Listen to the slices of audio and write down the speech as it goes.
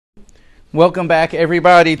Welcome back,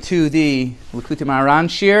 everybody, to the Likutei Moharan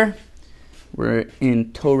Shir. We're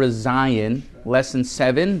in Torah Zion, Lesson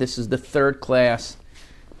 7. This is the third class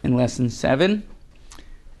in Lesson 7.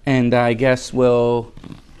 And I guess we'll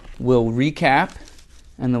recap,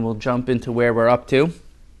 and then we'll jump into where we're up to.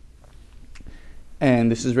 And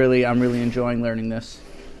this is I'm really enjoying learning this,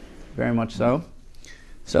 very much so.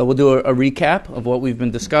 So we'll do a recap of what we've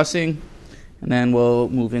been discussing, and then we'll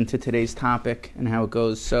move into today's topic and how it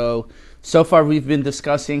goes. So far we've been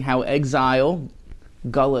discussing how exile,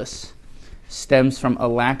 gullus, stems from a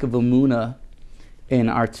lack of emunah in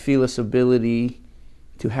our tefillah's ability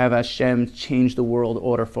to have Hashem change the world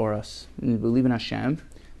order for us. We believe in Hashem,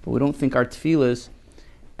 but we don't think our tefillahs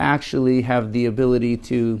actually have the ability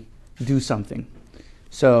to do something.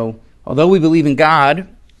 So, although we believe in God,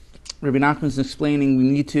 Rabbi Nachman is explaining we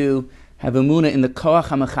need to have emunah in the koach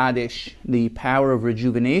hamachadesh, the power of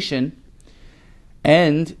rejuvenation.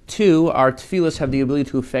 And two, our tefillahs have the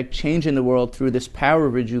ability to effect change in the world through this power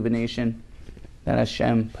of rejuvenation that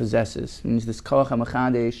Hashem possesses. It means this koach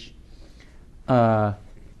hamachadesh,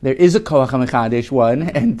 there is a koach hamachadesh, one,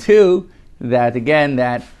 and two, that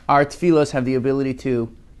our tefillahs have the ability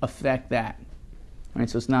to affect that. Right?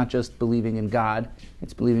 So it's not just believing in God,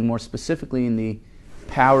 it's believing more specifically in the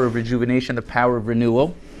power of rejuvenation, the power of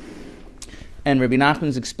renewal. And Rabbi Nachman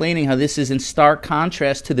is explaining how this is in stark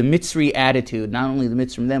contrast to the Mitzri attitude, not only the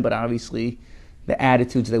Mitzri them, but obviously the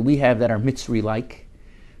attitudes that we have that are Mitzri-like.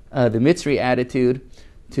 The Mitzri attitude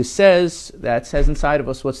says inside of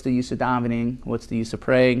us, what's the use of davening, what's the use of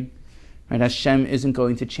praying? Right? Hashem isn't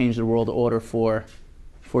going to change the world order for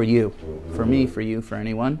you, for me, for you, for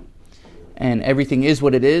anyone. And everything is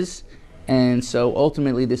what it is. And so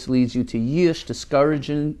ultimately this leads you to yish,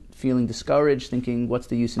 discouraging, feeling discouraged, thinking, what's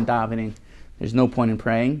the use in davening? There's no point in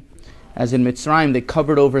praying. As in Mitzrayim, they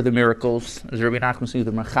covered over the miracles. As Rabbi Nachman says,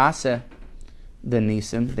 the Machaseh, the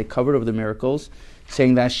Nisim, they covered over the miracles,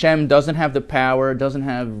 saying that Hashem doesn't have the power, doesn't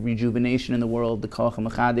have rejuvenation in the world. The Koach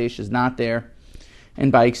HaMachadesh is not there.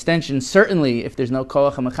 And by extension, certainly, if there's no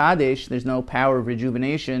Koach HaMachadesh, there's no power of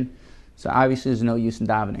rejuvenation, so obviously there's no use in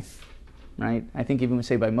davening. Right? I think even we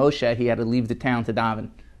say by Moshe, he had to leave the town to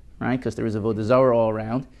daven, right? Because there was Avodah Zarah all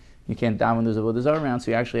around. You can't daven when there's Avodah Zarah around,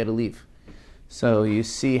 so he actually had to leave. So you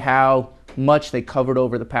see how much they covered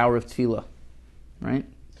over the power of tefillah, right?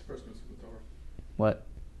 What?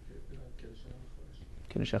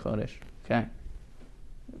 Kiddush HaChodesh. Okay.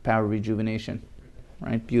 Power of rejuvenation,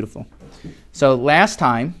 right? Beautiful. So last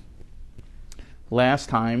time,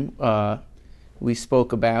 we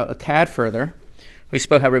spoke about a tad further. We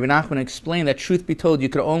spoke how Rabbi Nachman explained that truth be told, you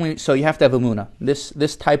have to have emunah.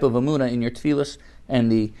 This type of emunah in your tefillas and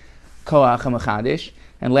the koach hamachadesh.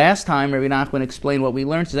 And last time, Rabbi Nachman explained what we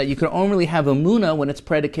learned is that you can only have emunah when it's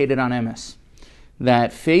predicated on emes.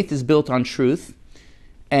 That faith is built on truth,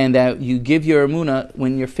 and that you give your emunah,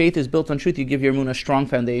 when your faith is built on truth, you give your emunah a strong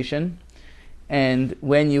foundation. And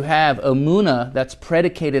when you have emunah that's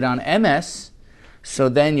predicated on emes, so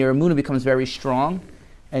then your emunah becomes very strong,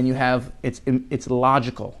 and you have, it's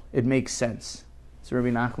logical, it makes sense. So Rabbi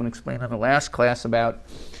Nachman explained in the last class about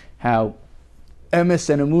how emes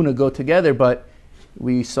and emunah go together, but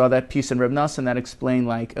we saw that piece in Reb Nassan that explained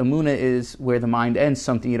like emunah is where the mind ends,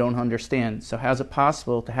 something you don't understand. So how's it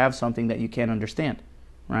possible to have something that you can't understand,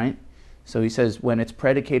 right? So he says when it's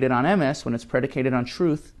predicated on emes, when it's predicated on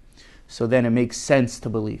truth, so then it makes sense to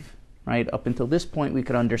believe, right? Up until this point we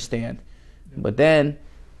could understand. But then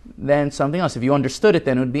something else. If you understood it,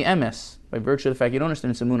 then it would be emes. By virtue of the fact you don't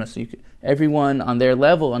understand, it's emunah. So everyone on their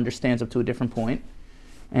level understands up to a different point.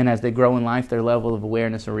 And as they grow in life, their level of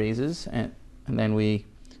awareness raises. And then we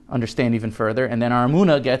understand even further. And then our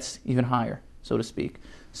emunah gets even higher, so to speak.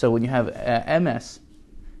 So when you have emes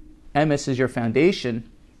is your foundation,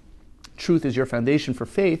 truth is your foundation for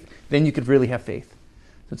faith, then you could really have faith.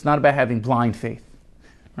 So it's not about having blind faith,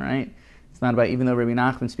 right? It's not about, even though Rabbi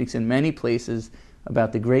Nachman speaks in many places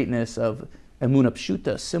about the greatness of emunah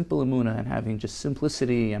pshuta, simple emunah, and having just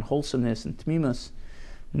simplicity and wholesomeness and tmimus.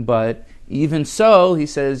 But even so, he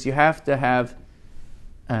says you have to have,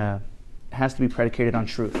 it has to be predicated on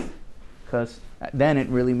truth, because then it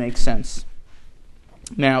really makes sense.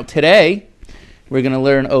 Now today, we're going to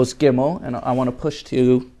learn Os Gimel, and I want to push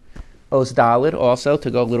to Os Daled also to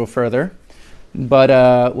go a little further.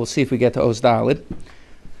 But we'll see if we get to Os Daled.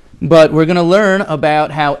 But we're going to learn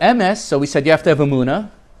about how emes, so we said you have to have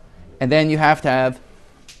emunah, and then you have to have,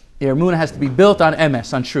 your emunah has to be built on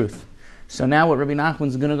emes, on truth. So now what Rabbi Nachman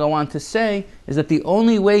is going to go on to say is that the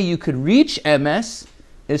only way you could reach emes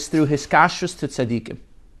is through hiskashrus to tzaddikim,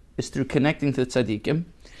 is through connecting to tzaddikim.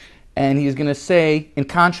 And he's going to say, in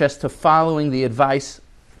contrast to following the advice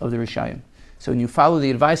of the Rishayim. So when you follow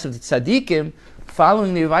the advice of the tzaddikim,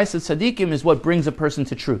 following the advice of tzaddikim is what brings a person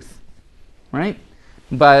to truth, right?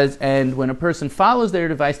 And when a person follows their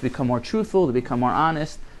advice, they become more truthful, they become more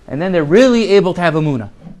honest, and then they're really able to have emunah,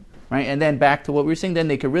 right? And then back to what we were saying, then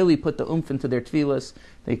they could really put the oomph into their tefillas.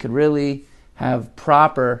 They could really have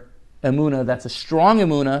proper emunah, that's a strong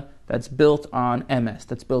emunah, that's built on emes,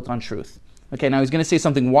 that's built on truth. Okay, now he's going to say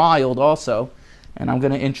something wild also, and I'm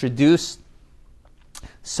going to introduce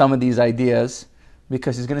some of these ideas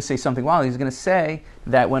because he's going to say something wild. He's going to say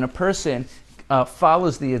that when a person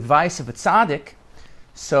follows the advice of a tzaddik,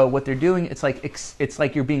 so what they're doing, it's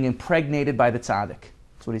like you're being impregnated by the tzaddik.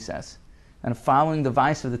 That's what he says. And following the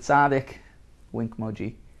advice of the tzaddik, wink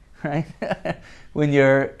emoji, right? When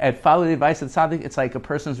you're following the advice of the tzaddik, it's like a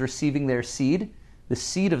person's receiving their seed, the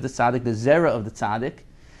seed of the tzaddik, the zera of the tzaddik.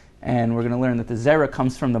 And we're going to learn that the zera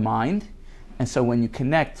comes from the mind. And so when you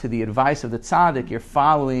connect to the advice of the tzaddik, you're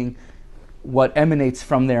following what emanates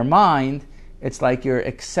from their mind. It's like you're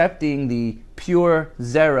accepting the pure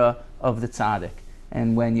zera of the tzaddik.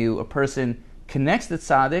 And when a person connects to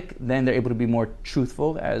tzaddik, then they're able to be more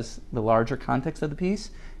truthful as the larger context of the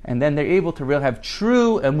piece. And then they're able to really have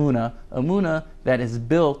true emunah that is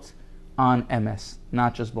built on emes,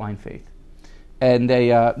 not just blind faith. And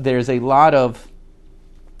there's a lot of,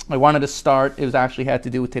 I wanted to start, it was actually had to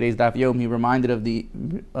do with today's Daf Yom. He reminded of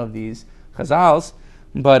these chazals,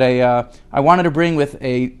 but I wanted to begin with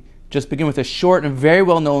a short and very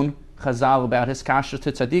well-known chazal about his kashrus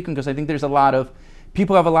to tzaddikim, because I think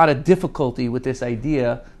people have a lot of difficulty with this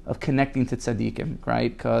idea of connecting to tzaddikim,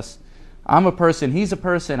 right? Because I'm a person, he's a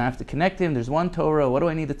person, I have to connect him, there's one Torah, what do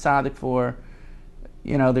I need a tzaddik for?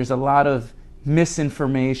 There's a lot of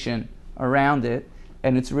misinformation around it,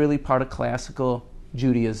 and it's really part of classical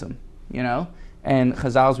Judaism, and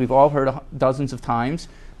chazals we've all heard dozens of times.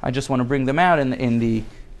 I just want to bring them out in the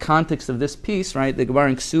context of this piece, right? The Gemara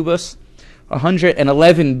in Ksubas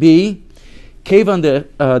 111b, Kevan de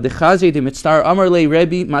Chazi de Mitzar Amar Le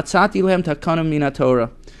Rebbe Matzati Lehem Takanam Mina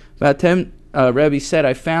Torah. Vatem Rebbe said,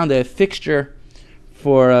 I found a fixture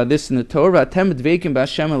for this in the Torah. Vatem Dveikim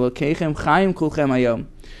B'Hashem Elokeichem Chaim Kulchem Hayom.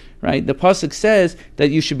 Right? The pasuk says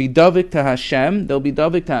that you should be davik to Hashem. They'll be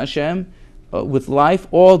davik to Hashem with life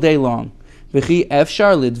all day long. V'chi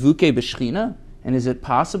efshar lidvuke b'shchina. And is it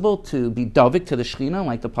possible to be davik to the Shechina,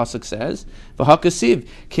 like the pasuk says? V'hakasiv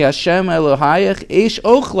ki Hashem Elohayach eish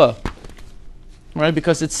ochla. Right,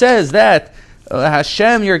 because it says that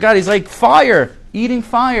Hashem, your God, He's like fire, eating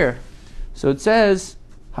fire. So it says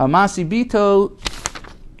Hamasi Bito.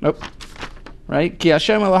 Right, ki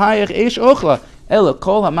Hashem Elohayach eish ochla. Ela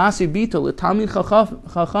kol hamasi bito letalmid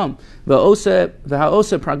chacham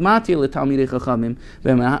v'ha'ose pragmati letalmidei chachamim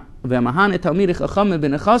v'mahan letalmidei chachamim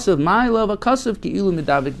b'nechasav ma'ilav akasav ki'ilu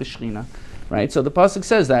medavik b'shchina. Right. So the pasuk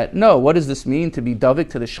says that. No, what does this mean to be davik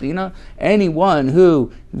to the Shechina? Anyone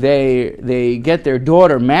who they get their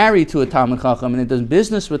daughter married to a Talmid Chacham and it does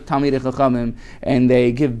business with Talmidei Chachamim and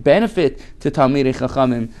they give benefit to Talmidei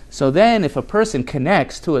Chachamim. So then, if a person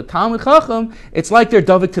connects to a Talmid Chacham, it's like they're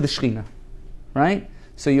davik to the Shechina. Right?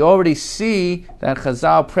 So you already see that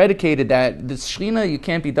Chazal predicated that the Shechina, you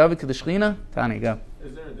can't be davik to the Shechina. Tani, go.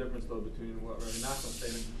 Is there a difference though between what Rabbi Nachman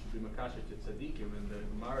saying that you should be makasher to tzaddikim and the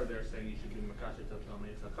Gemara there saying you should be makasher to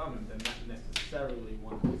Talmidei Chachamim? They're not necessarily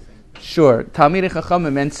one and the same thing. Sure. Talmidei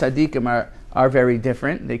Chachamim and tzaddikim are very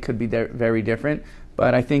different. They could be very different.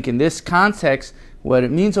 But I think in this context, what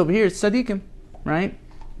it means over here is tzaddikim, right?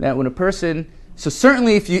 That when a person... So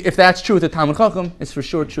certainly, if that's true with the Talmid Chacham, it's for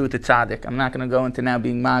sure true with the tzaddik. I'm not going to go into now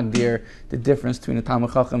being magdir the difference between a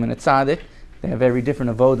Talmid Chacham and a tzaddik. They have very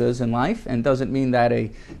different avodas in life, and doesn't mean that a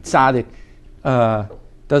tzaddik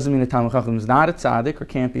doesn't mean a Talmid Chacham is not a tzaddik or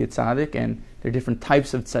can't be a tzaddik, and there are different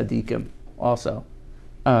types of tzaddikim also.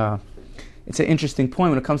 It's an interesting point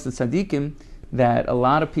when it comes to tzaddikim that a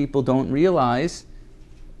lot of people don't realize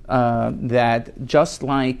that just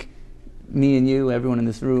like me and you, everyone in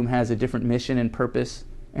this room has a different mission and purpose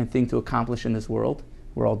and thing to accomplish in this world.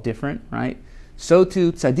 We're all different, right? So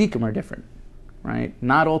too, tzaddikim are different, right?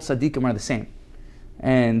 Not all tzaddikim are the same.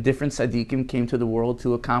 And different tzaddikim came to the world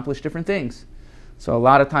to accomplish different things. So a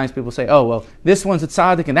lot of times people say, oh, well, this one's a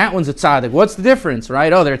tzaddik and that one's a tzaddik. What's the difference,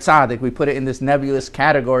 right? Oh, they're tzaddik. We put it in this nebulous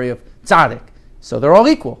category of tzaddik. So they're all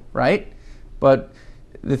equal, right? But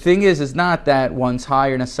the thing is not that one's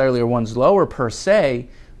higher necessarily or one's lower per se,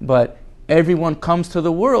 but everyone comes to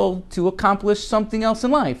the world to accomplish something else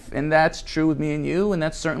in life. And that's true with me and you, and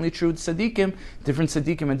that's certainly true with tzaddikim. Different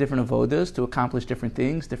tzaddikim and different avodas to accomplish different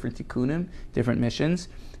things, different tikkunim, different missions.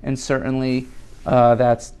 And certainly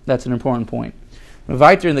that's an important point.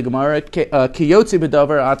 Weiter in the Gemara, Kiyotzi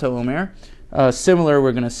b'davar ata omer, similar,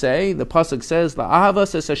 we're going to say. The pasuk says,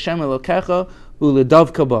 "La'ahavas es Hashem Elokecha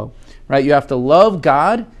u'ledavka bo." Right? You have to love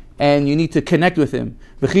God, and you need to connect with Him.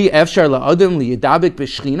 V'chi efshar la'adam liyadabik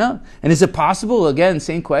b'shchina. And is it possible, again,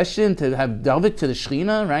 same question, to have davik to the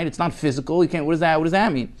shchina? Right? It's not physical. You can't. What does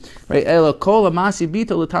that mean? Right? Ela kol amasi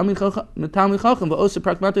bito l'talmid chacham v'osa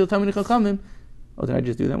pragmati l'talmid chachamim. Oh, did I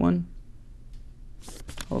just do that one?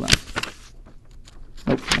 Hold on.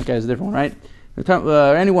 Nope. Okay, it's a different one, right?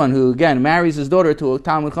 Anyone who, again, marries his daughter to a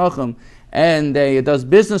Talmid Chacham and does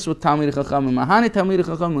business with Talmid Chacham,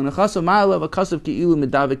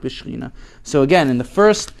 so again, in the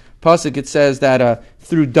first pasuk it says that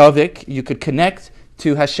through Davik you could connect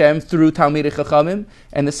to Hashem through Talmid Chachamim,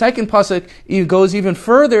 and the second pasuk goes even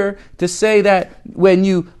further to say that when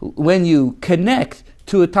you connect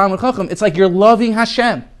to a Talmid Chacham, it's like you're loving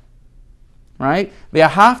Hashem, right?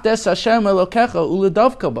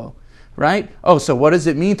 Right? Oh, so what does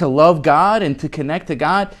it mean to love God and to connect to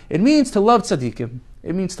God? It means to love tzaddikim.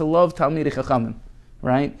 It means to love Talmidei Chachamim.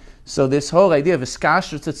 Right? So this whole idea of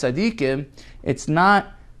iskashrus to tzaddikim, it's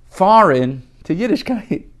not foreign to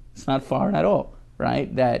Yiddishkeit. It's not foreign at all.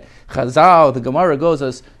 Right? That Chazal, the Gemara goes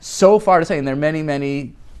as so far to say, and there are many,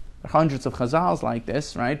 many hundreds of Chazals like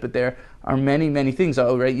this, right? But there are many, many things.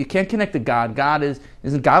 Oh, right? You can't connect to God.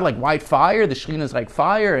 Isn't God like white fire? The Shekhinah is like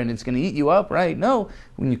fire and it's going to eat you up, right? No.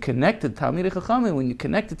 When you connect to Talmidei Chachamim, when you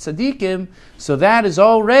connect to Tzaddikim, so that is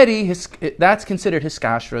already, that's considered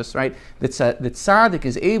hiskashrus, right? The Tzaddik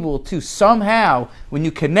is able to somehow, when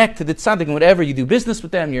you connect to the Tzaddik and whatever, you do business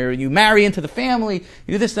with them, you marry into the family,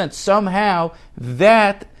 you do this and that, somehow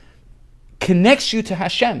that connects you to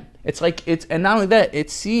Hashem. And not only that,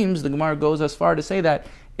 it seems, the Gemara goes as far to say that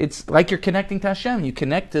it's like you're connecting to Hashem. You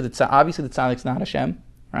connect to the Tzaddik. Obviously, the Tzaddik's not Hashem,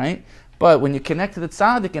 right? But when you connect to the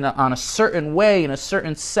Tzaddik on a certain way, in a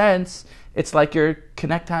certain sense, it's like you're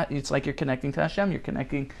connecting to Hashem. You're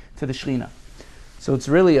connecting to the Shekhinah. So it's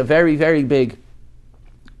really a very, very big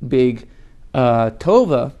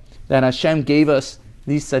tova that Hashem gave us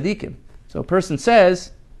these tzaddikim. So a person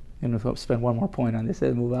says, and we'll spend one more point on this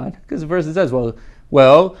and move on, because the person says,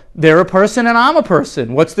 well, they're a person and I'm a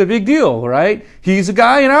person. What's the big deal, right? He's a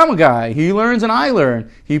guy and I'm a guy. He learns and I learn.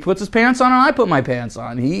 He puts his pants on and I put my pants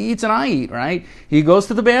on. He eats and I eat, right? He goes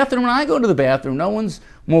to the bathroom and I go to the bathroom. No one's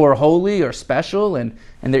more holy or special, and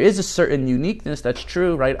there is a certain uniqueness, that's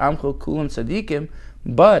true, right? Amcho kulam tzaddikim,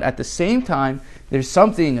 but at the same time, there's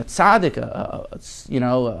something, a tzaddik,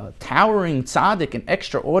 a towering tzaddik, an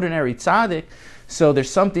extraordinary tzaddik. So there's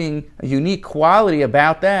something, a unique quality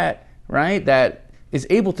about that, right? That is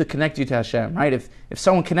able to connect you to Hashem, right? If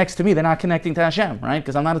someone connects to me, they're not connecting to Hashem, right?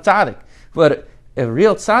 Because I'm not a tzaddik. But a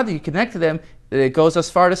real tzaddik, you connect to them, it goes as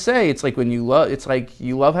far to say, it's like when you love, it's like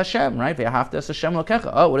you love Hashem, right? Ve'ahavta Hashem Elokecha.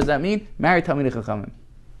 Oh, what does that mean? Marry Talmidei Chachamim.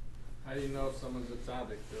 How do you know if someone's a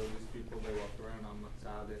tzaddik? There are these people, they walk around, I'm a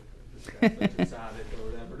tzaddik, this guy's such a tzaddik, or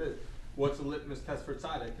whatever it is. What's the litmus test for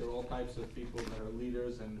tzaddik? There are all types of people that are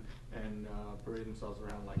leaders and parade themselves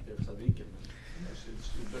around like they're tzaddikim.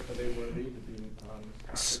 Are they worthy to be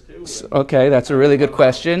okay, that's a really good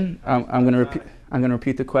question. I'm going to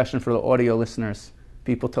repeat the question for the audio listeners.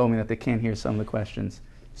 People told me that they can't hear some of the questions.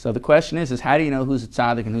 So the question is how do you know who's a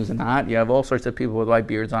tzaddik and who's not? You have all sorts of people with white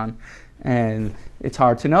beards on, and it's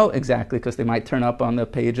hard to know exactly because they might turn up on the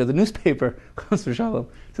page of the newspaper. So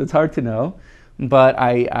it's hard to know. But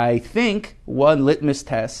I think one litmus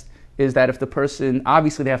test is that if the person,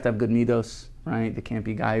 obviously they have to have good midos, right? They can't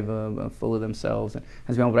be gaiva, full of themselves.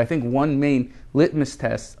 But I think one main litmus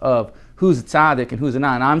test of who's a tzaddik and who's a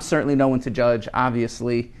not, and I'm certainly no one to judge,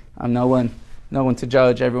 obviously. I'm no one to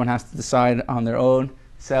judge. Everyone has to decide on their own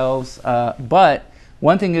selves. But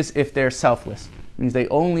one thing is if they're selfless. It means they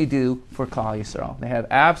only do for Klal Yisrael. They have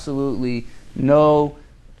absolutely no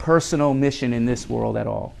personal mission in this world at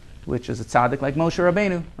all, which is a tzaddik like Moshe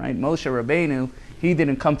Rabbeinu, right? Moshe Rabbeinu, he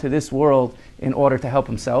didn't come to this world in order to help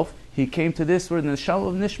himself. He came to this world, in the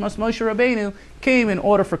Shalom of Nishmas Moshe Rabbeinu came in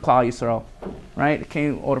order for Klal Yisrael, right? It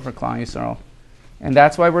came in order for Klal Yisrael. And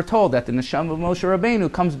that's why we're told that the neshama of Moshe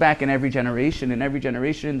Rabbeinu comes back in every generation. In every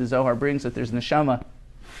generation, the Zohar brings that there's neshama.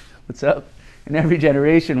 What's up? In every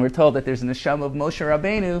generation, we're told that there's a neshama of Moshe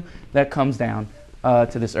Rabbeinu that comes down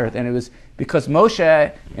to this earth. And it was because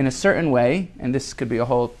Moshe, in a certain way, and this could be a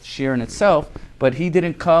whole shir in itself, but he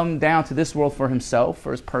didn't come down to this world for himself,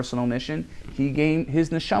 for his personal mission. His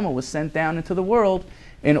neshama was sent down into the world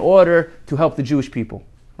in order to help the Jewish people,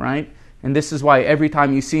 right? And this is why every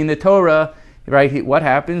time you see in the Torah, right, what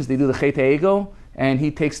happens? They do the Chet HaEgel, and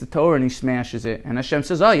he takes the Torah and he smashes it. And Hashem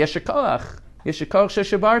says, Yeshakach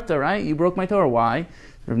sheshabarta, right? You broke my Torah. Why?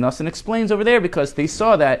 Rav Nosson explains over there because they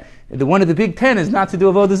saw that one of the big 10 is not to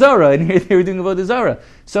do Avodah Zarah, and here they were doing Avodah Zarah.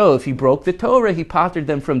 So if he broke the Torah, he pottered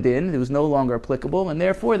them from din. It was no longer applicable, and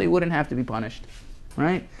therefore they wouldn't have to be punished.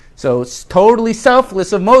 Right? So it's totally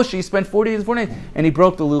selfless of Moshe. He spent 40 days, 40 days, and he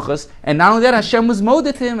broke the luchas. And not only that, Hashem was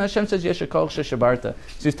moded him. Hashem says, Yeshakol Shabarta.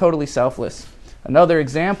 So he's totally selfless. Another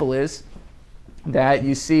example is that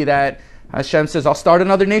you see that Hashem says, I'll start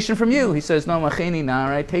another nation from you. He says, no, Macheni, nah,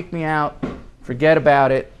 right? Take me out. Forget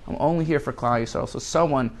about it. I'm only here for Klal Yisrael. So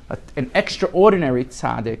someone, an extraordinary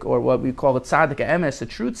tzaddik, or what we call a tzaddik emes, a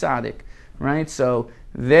true tzaddik, right? So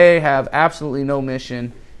they have absolutely no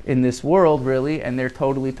mission in this world, really, and they're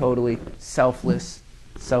totally, totally selfless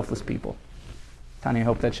people. Tanya, I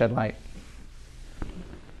hope that shed light.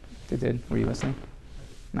 They did. Were you listening?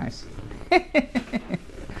 Nice.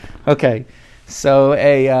 Okay. So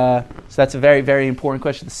that's a very, very important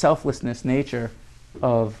question. The selflessness nature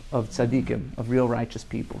of tzaddikim, of real righteous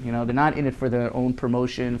people. You know, they're not in it for their own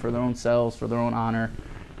promotion, for their own selves, for their own honor.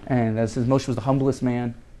 And as Moshe was the humblest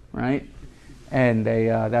man, right? And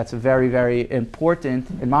that's a very, very important,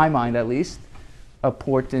 in my mind at least,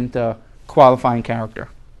 important qualifying character.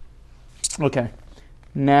 Okay.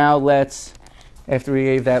 Now let's, after we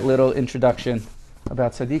gave that little introduction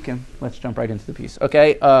about tzaddikim, let's jump right into the piece.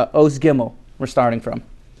 Okay, Oz Gimel, we're starting from.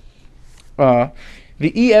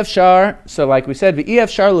 V'ef shar, so like we said, v'ef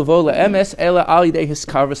shar levo le'emes ela al yidei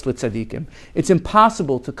hiskarvus le'tzadikim. It's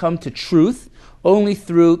impossible to come to truth only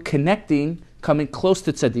through connecting, coming close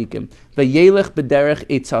to tzadikim. V'yelech b'derech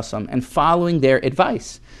eitzasam, and following their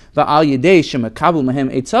advice. V'al yidei shemakabel mahem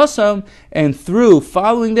eitzasam, and through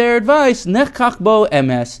following their advice, nechach bo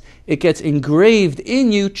emes, it gets engraved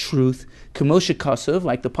in you truth. K'moshe Kasav,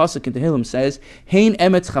 like the pasuk in Tehillim says, hein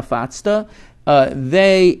emetz chafatzta,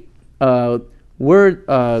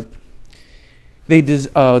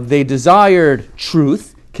 they desired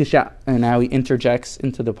truth. And now he interjects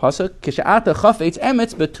into the pasuk. Kishaata chafetz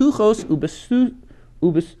emetz betuchos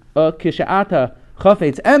kishaata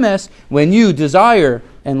chafetz emes. When you desire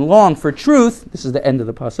and long for truth, this is the end of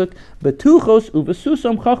the pasuk. Betuchos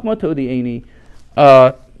ubesusam chachma todieni.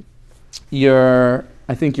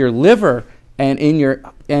 I think your liver and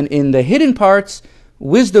in the hidden parts,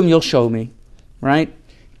 wisdom you'll show me, right?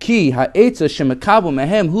 Ki ha'etza shemakabu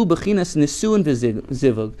mehem hu bechinas nisuin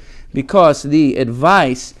v'zivug, because the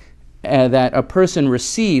advice that a person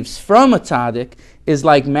receives from a tzaddik is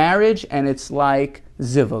like marriage and it's like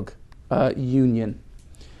zivug, union.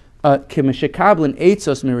 K'meshekablen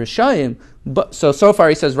eitzos mirishayim. So far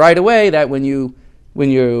he says right away that when you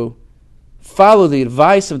follow the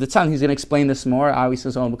advice of the tzaddik, he's going to explain this more. Obviously,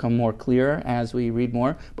 it's going to become more clear as we read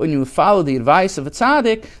more. But when you follow the advice of a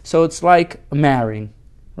tzaddik, so it's like marrying,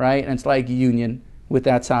 right? And it's like union with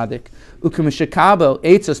that tzaddik. Ukemeshekabel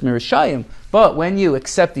eitzos mirishayim. But when you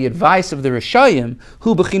accept the advice of the rishayim,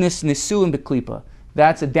 hu bechinas nisuin beklipa.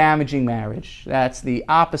 That's a damaging marriage. That's the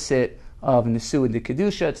opposite of nisuin de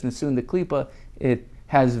kedusha. It's nisuin de klipa. It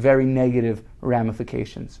has very negative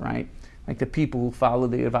ramifications, right? Like the people who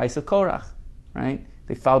followed the advice of Korach, right?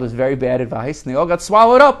 They followed this very bad advice, and they all got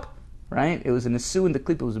swallowed up, right? It was a nesu and the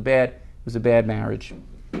klip. It was a bad marriage.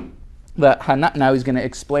 But now he's going to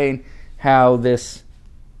explain how this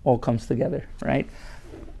all comes together, right?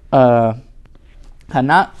 Now the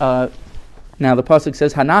pasuk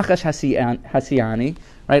says Hanachash Hasiani,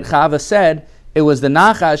 right? Chava said it was the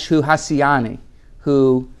Nachash who Hasiani,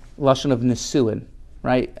 who lashon of nesuin,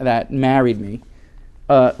 right? That married me.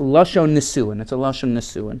 Lashon Nisuin. It's a Lashon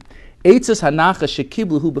Nisuin. Eitzas Hanacha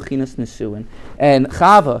Shekiblu Hu Bechinas Nisuin. And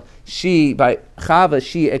Chava,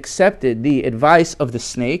 she accepted the advice of the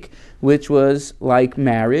snake, which was like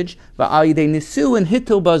marriage. Va'ayidei Nisuin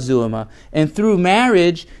Hitil Bazuama. And through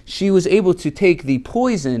marriage, she was able to take the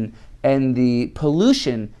poison and the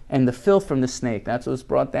pollution and the filth from the snake. That's what was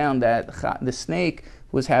brought down, that the snake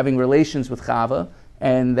was having relations with Chava,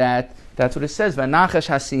 and that's what it says. Vanachash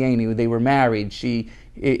Hasieni. They were married. She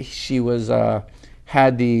was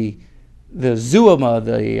had the zuama,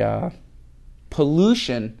 the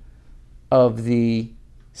pollution of the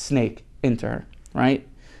snake into her, right?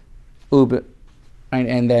 Right?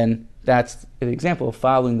 And then that's an example of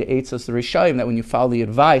following the eitzos, the rishayim. That when you follow the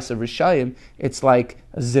advice of rishayim, it's like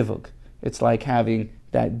a zivug. It's like having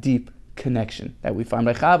that deep connection that we find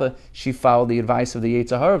by Chava. She followed the advice of the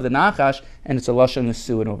Yetzer Hara, of the Nachash, and it's a Lashon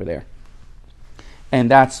Nesuin over there.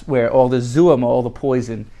 And that's where all the zuama, all the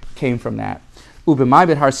poison, came from that.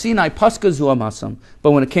 Ubemaibet Har Sinai, Paska Zu Amasam.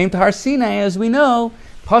 But when it came to Har Sinai, as we know,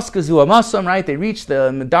 Paska Zu Amasam, right, they reached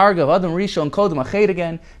the Medarga of Adam Rishon and Kodem Ached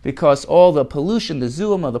again, because all the pollution, the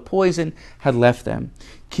Zuam, the poison, had left them.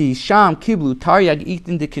 Ki Sham Kiblu Taryag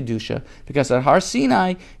Itin de Kedusha. Because at Har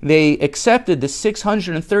Sinai, they accepted the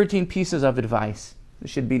 613 pieces of advice. It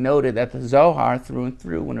should be noted that the Zohar, through and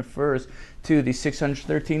through, when it refers to the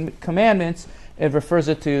 613 commandments, it refers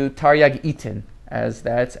it to Taryag Itin, as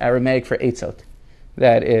that's Aramaic for Eitzot,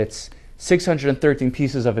 that it's 613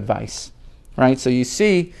 pieces of advice, right? So you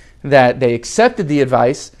see that they accepted the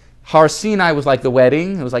advice. Har Sinai was like the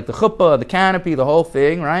wedding, it was like the chuppah, the canopy, the whole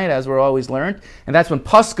thing, right, as we're always learned. And that's when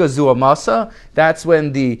Paska Zu Amasa, that's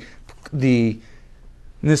when the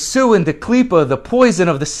Nesuin, the klipa, the poison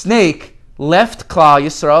of the snake, left Klal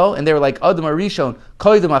Yisrael, and they were like Adam Arishon,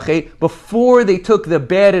 Koydem Achet, before they took the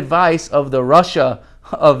bad advice of the Rasha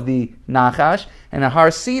of the Nachash. And at Har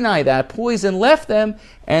Sinai, that poison left them,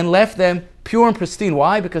 and left them pure and pristine.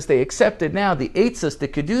 Why? Because they accepted now the Eitzos, the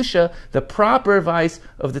Kedusha, the proper advice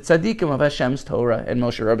of the Tzaddikim of Hashem's Torah and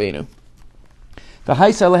Moshe Rabbeinu. The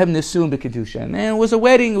Haisa Lehem Nesuin B'Kedusha. And it was a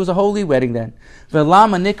wedding, it was a holy wedding then.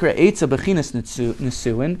 V'lama Nikra Eitza B'chinas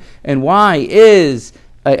Nesuin. And why is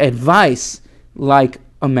advice like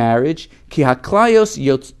a marriage? Ki haklayos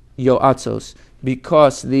yoatzos,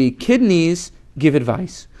 because the kidneys give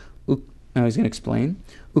advice. Now he's going to explain.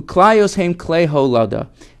 Uklayos heim klei holada,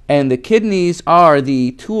 and the kidneys are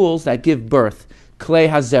the tools that give birth. Klei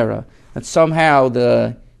hazera, that somehow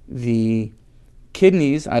the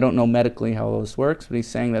kidneys, I don't know medically how all this works, but he's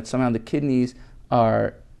saying that somehow the kidneys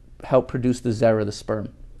help produce the zera, the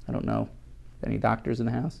sperm. I don't know. Any doctors in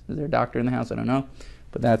the house? Is there a doctor in the house? I don't know.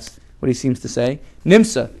 But that's what he seems to say.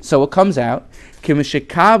 Nimsa. So it comes out.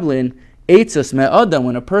 Kimishikablin eitzas me'adam.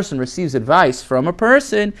 When a person receives advice from a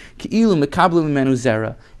person, ki'ilu mekablu mimenu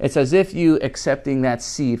zera. It's as if you accepting that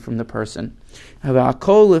seed from the person.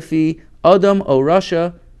 V'akol lefi adam o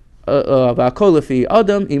rasha. V'akol lefi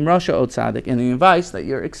adam im rasha o tzaddik. And the advice that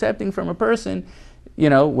you're accepting from a person, you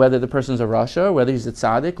know, whether the person's a rasha or whether he's a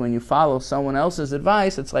tzaddik, when you follow someone else's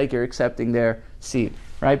advice, it's like you're accepting their seed,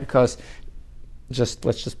 right? Because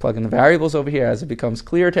let's just plug in the variables over here as it becomes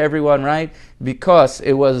clear to everyone, right? Because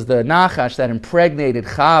it was the Nachash that impregnated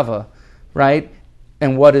Chava, right?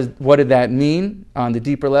 And what did that mean on the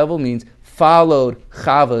deeper level? It means the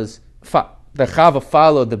Chava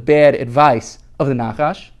followed the bad advice of the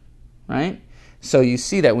Nachash, right? So you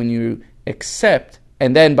see that when you accept,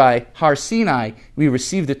 and then by Har Sinai we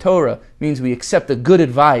receive the Torah, means we accept the good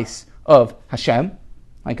advice of Hashem,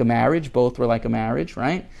 like a marriage. Both were like a marriage,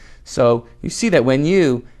 right? So you see that when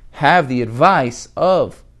you have the advice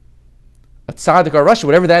of a tzaddik or rasha,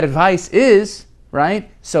 whatever that advice is,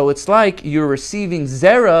 right? So it's like you're receiving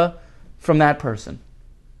zera from that person.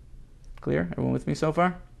 Clear? Everyone with me so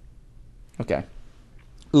far? Okay.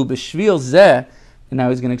 Ubeshvil zeh, and now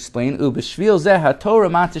he's going to explain. Ubeshvil zeh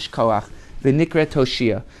haTorah matish koach v'nikra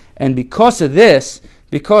toshia. And because of this,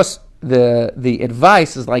 because the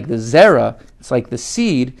advice is like the zera, it's like the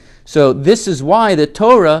seed. So this is why the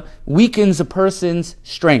Torah weakens a person's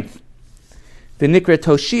strength. The nikra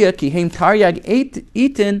toshia ki heim taryag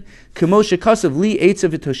itin k'moshe kasav li eitza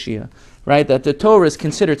v'toshia. Right, that the Torah is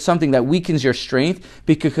considered something that weakens your strength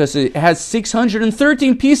because it has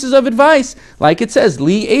 613 pieces of advice. Like it says,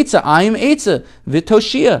 li eitza, I am eitza,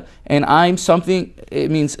 v'toshia. And I'm something,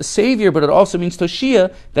 it means a savior, but it also means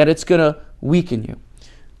toshia, that it's going to weaken you.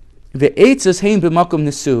 Ve'etzas heim b'makom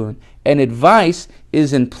nesuin. And advice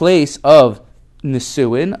is in place of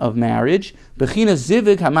nesuin, of marriage. B'china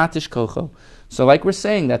zivig hamatish kocho. So like we're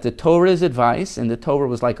saying that the Torah is advice, and the Torah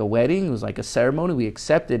was like a wedding, it was like a ceremony. We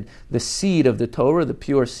accepted the seed of the Torah, the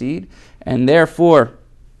pure seed, and therefore,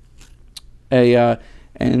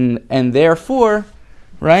 therefore,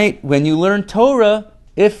 right, when you learn Torah,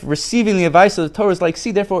 if receiving the advice of the Torah is like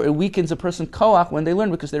seed, therefore it weakens a person koach when they learn,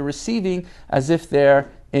 because they're receiving as if they're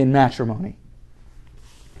in matrimony.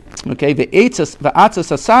 Okay, ve'atzas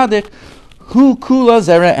hasadik hu kula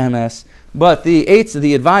zera emes. But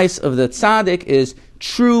the advice of the tzaddik is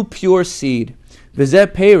true, pure seed.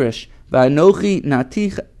 V'zeh perish v'anochi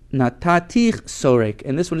natich sorek.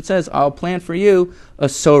 And this is what it says, I'll plant for you a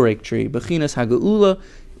sorek tree. Bechinas haga'ula.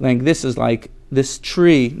 Like this is like this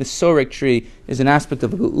tree, this sorek tree is an aspect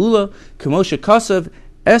of a geula. K'moshe kasav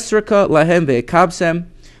esraka lahem ve'ekabsem.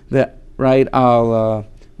 Right, I'll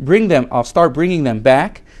start bringing them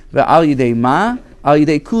back. Ve'al yidei ma, al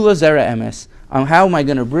yidei kula zera emes. How am I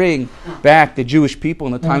going to bring back the Jewish people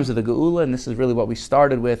in the times of the Geula? And this is really what we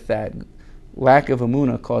started with, that lack of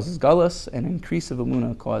Emunah causes Galus, and increase of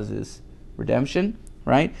Emunah causes redemption,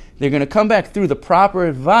 right? They're going to come back through the proper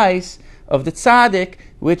advice of the tzaddik,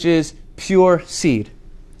 which is pure seed.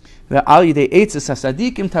 Why?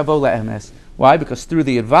 Because through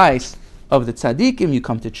the advice of the tzaddikim you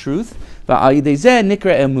come to truth. And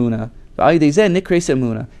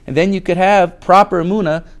then you could have proper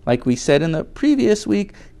emunah, like we said in the previous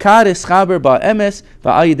week,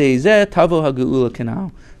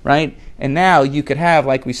 right? And now you could have,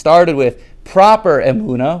 like we started with, proper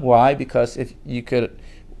emunah. Why? Because if you could,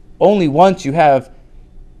 only once you have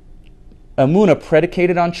emunah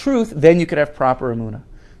predicated on truth, then you could have proper emunah.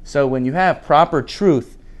 So when you have proper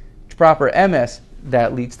truth, proper emes,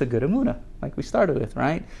 that leads to good emunah, like we started with,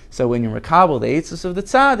 right? So when you're makabel the eitzos of the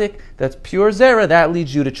tzaddik, that's pure zera, that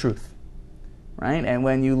leads you to truth, right? And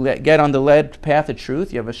when you get on the led path of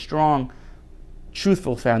truth, you have a strong,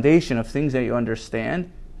 truthful foundation of things that you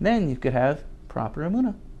understand, then you could have proper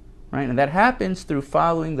emunah, right? And that happens through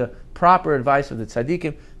following the proper advice of the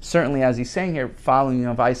tzaddikim, certainly as he's saying here, following the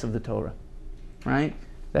advice of the Torah, right?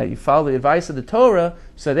 That you follow the advice of the Torah,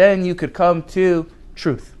 so then you could come to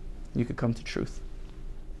truth. You could come to truth.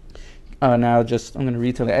 Now, I'm going to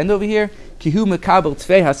read till the end over here. Kihu mekabel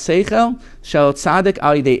tvei haseichel shel tzaddik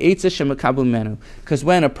al yidei eitzah shemekabel menu. Because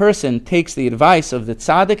when a person takes the advice of the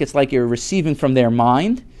tzaddik, it's like you're receiving from their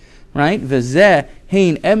mind, right? V'zeh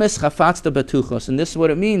hein emes chafatzta batuchos. And this is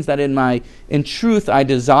what it means, that in truth I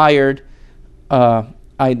desired,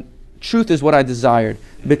 truth is what I desired.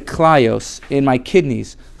 B'klayos, in my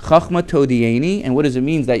kidneys. Chachma todieni. And what does it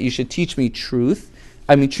mean? That you should teach me truth.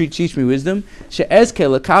 Teach me wisdom.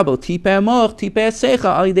 She'ezke lekabel tipeh moch, tipeh seicha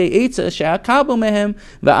al yidei eitzah she'akabel mehem,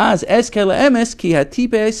 va'az ezke le'emes ki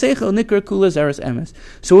ha'tipeh seicha nikra kula zeres emes.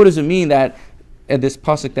 So what does it mean that this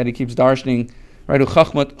pasuk that he keeps darshaning, right?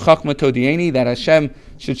 Chachma todieni, that Hashem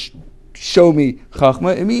should show me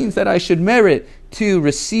chachma. It means that I should merit to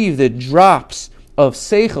receive the drops of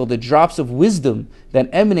seichel, the drops of wisdom that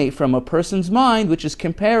emanate from a person's mind, which is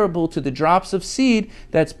comparable to the drops of seed,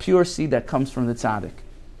 that's pure seed that comes from the tzaddik.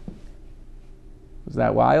 Was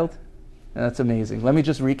that wild? That's amazing. Let me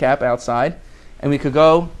just recap outside, and we could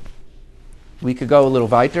go a little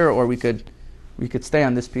weiter, or we could stay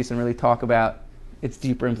on this piece and really talk about its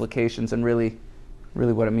deeper implications and really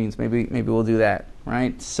what it means. Maybe we'll do that,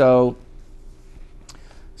 right? So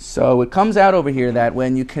it comes out over here that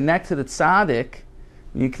when you connect to the tzaddik,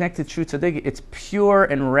 when you connect to true tzaddik, it's pure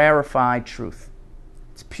and rarefied truth.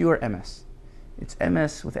 It's pure emes. It's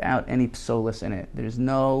emes without any psolis in it. There's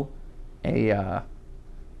no if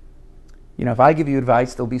I give you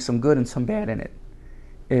advice, there'll be some good and some bad in it.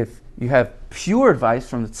 If you have pure advice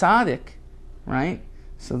from the tzaddik, right,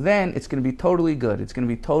 so then it's going to be totally good. It's going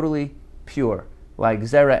to be totally pure, like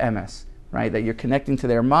zera emes, right, that you're connecting to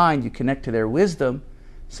their mind, you connect to their wisdom.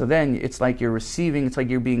 So then it's like you're receiving, it's like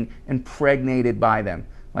you're being impregnated by them.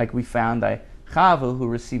 Like we found by Chava, who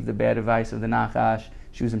received the bad advice of the Nachash.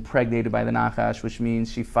 She was impregnated by the Nachash, which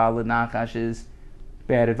means she followed Nachash's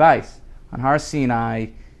bad advice. On Har Sinai,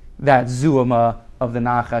 that zuama of the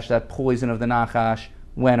Nachash, that poison of the Nachash,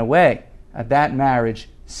 went away at that marriage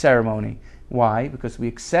ceremony. Why? Because we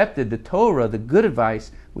accepted the Torah, the good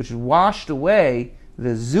advice, which washed away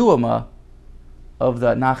the zuama of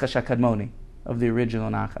the Nachash HaKadmoni, of the original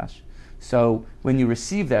Nachash. So when you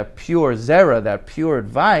receive that pure zera, that pure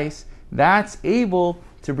advice, that's able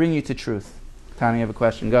to bring you to truth. Tani, you have a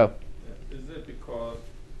question? Go. Is it because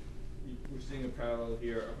we're seeing a parallel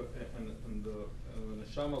here on the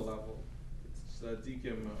neshama level?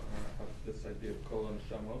 Tzaddikim have this idea of kol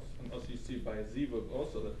neshamos, and also you see by zivug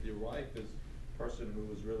also that your wife is a person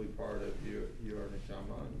who is really part of your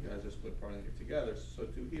neshama, and you guys are split parting it together. So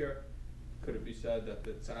to here, could it be said that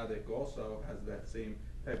the tzaddik also has that same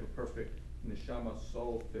type of perfect neshama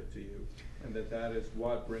soul fit to you, and that is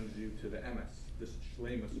what brings you to the emes, this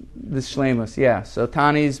shleimus? This shleimus, yeah. So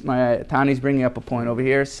Tani's bringing up a point over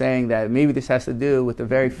here, saying that maybe this has to do with the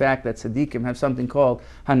very fact that tzaddikim have something called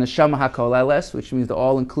haneshama hakoleles, which means the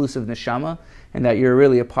all-inclusive neshama, and that you're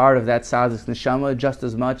really a part of that tzaddik's neshama just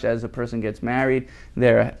as much as a person gets married.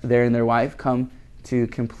 They and their wife come to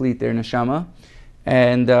complete their neshama.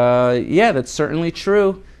 And that's certainly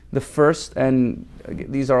true. The first, and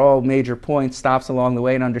these are all major points, stops along the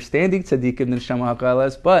way in understanding tzaddikim neshama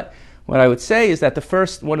hakoleles. But what I would say is that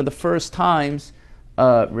one of the first times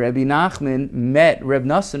Rabbi Nachman met Reb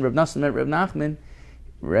Nosson, met Reb Nachman,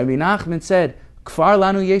 Rabbi Nachman said, Kfar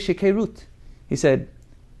lanu yesh hikerut. He said,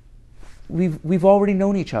 we've already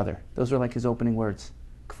known each other. Those were like his opening words.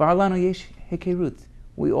 Kfar lanu yesh hikerut.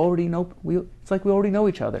 We already know. It's like we already know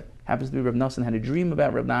each other. Happens to be Reb Nosson had a dream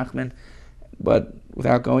about Reb Nachman, but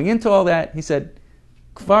without going into all that, he said,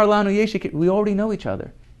 Kfar lanu yesh hikerut. We already know each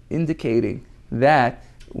other, indicating that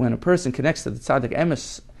when a person connects to the tzaddik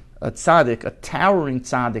emes a tzaddik, a towering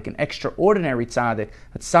tzaddik, an extraordinary tzaddik,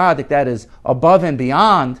 a tzaddik that is above and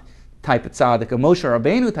beyond type of tzaddik, a Moshe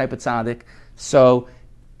Rabbeinu type of tzaddik. So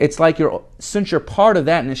it's like since you're part of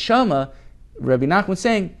that neshama, Rabbi Nachman's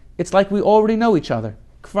saying, it's like we already know each other.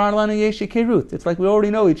 Kfar lanu yesh hikerut. It's like we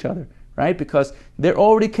already know each other, right? Because they're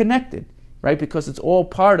already connected, right? Because it's all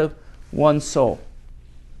part of one soul.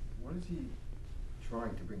 What is he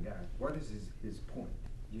trying to bring out? What is his point?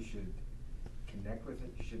 You should connect with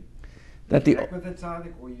it. You should connect with a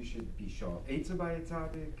tzaddik, or you should be sharp. Eitzah by a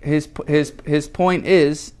tzaddik. His point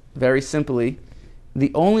is, very simply,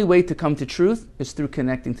 the only way to come to truth is through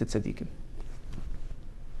connecting to tzaddikim.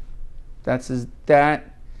 That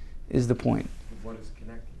is the point. What is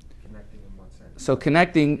connecting? Connecting in what sense? So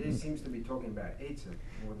connecting. He seems to be talking about Eitzah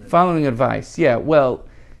more than following advice. Yeah. Well,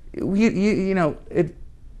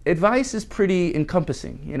 advice is pretty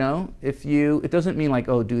encompassing. It doesn't mean like,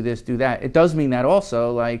 oh, do this, do that. It does mean that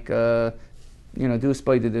also, like, do a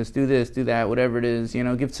spite, do this, do that, whatever it is.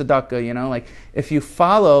 Give tzedakah. Like if you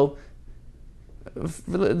follow.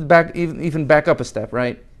 Even back up a step,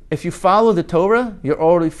 right? If you follow the Torah, you're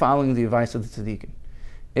already following the advice of the tzaddikim.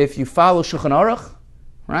 If you follow Shulchan Aruch,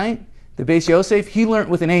 right? The Beis Yosef, he learned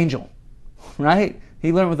with an angel, right?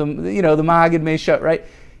 He learned with the Maggid Meshach, right?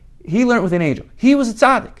 He learned with an angel. He was a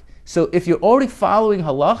tzaddik. So if you're already following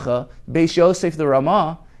halacha, Beis Yosef the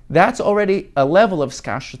Ramah, that's already a level of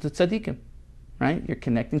skashrus to tzaddikim, right? You're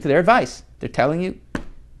connecting to their advice. They're telling you,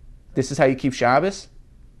 this is how you keep Shabbos,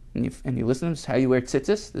 and you listen to them. This is how you wear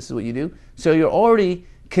tzitzis. This is what you do. So you're already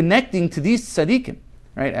connecting to these tzaddikim,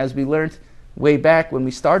 right? As we learned way back when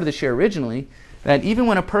we started the share originally, that even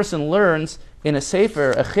when a person learns in a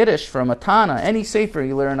sefer, a chiddush from a Tana, any sefer,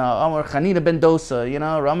 you learn Amar Chanina ben Dosa,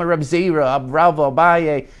 Amar Rab Zera, Rava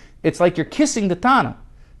Abaye, it's like you're kissing the Tana,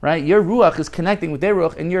 right? Your ruach is connecting with their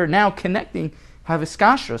ruach, and you're now connecting, have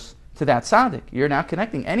iskashrus to that tzaddik. You're now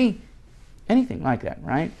connecting anything like that,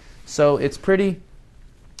 right? So it's pretty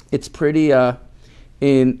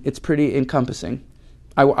encompassing.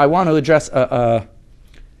 I want to address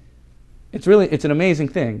it's an amazing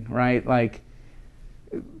thing, right? Like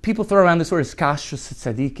people throw around this word kashrus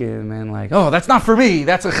tzaddikim and like, oh, that's not for me.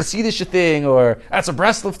 That's a Hasidic thing, or that's a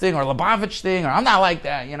Breslov thing, or Lubavitch thing, or I'm not like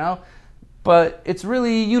that, But it's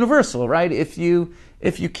really universal, right? If you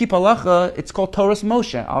keep halacha, it's called Torah's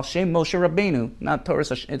Moshe, Al Shem Moshe Rabbeinu, not Torah.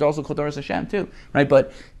 It's also called Torah Hashem too, right?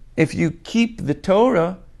 But if you keep the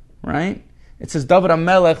Torah, right? It says David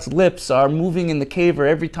HaMelech's lips are moving in the kaver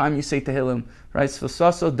every time you say Tehillim, right?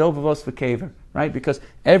 Svasaso dovavos v'kaver, right? Because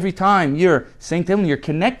every time you're saying Tehillim, you're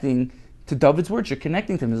connecting to David's words. You're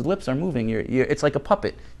connecting to him. His lips are moving. It's like a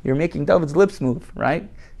puppet. You're making David's lips move, right?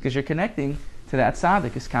 Because you're connecting to that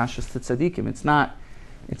tzaddik, is kashrus to tzaddikim.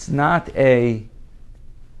 It's not a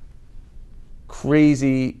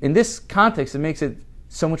crazy. In this context, it makes it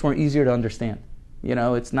so much more easier to understand.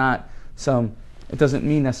 It's not some. It doesn't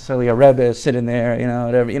mean necessarily a rebbe sitting there,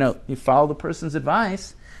 whatever. You follow the person's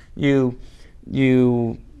advice. You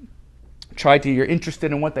you're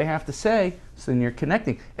interested in what they have to say, so then you're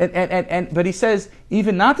connecting. But he says,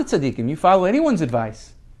 even not the tzaddikim, you follow anyone's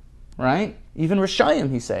advice, right? Even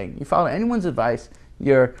Rishayim, he's saying, you follow anyone's advice,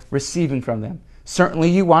 you're receiving from them. Certainly,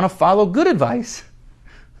 you want to follow good advice,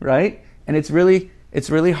 right? And it's really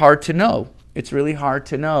hard to know. It's really hard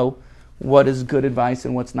to know what is good advice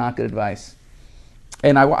and what's not good advice.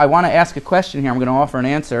 And I want to ask a question here. I'm going to offer an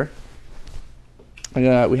answer. We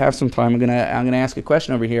have some time. I'm going to ask a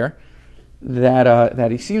question over here that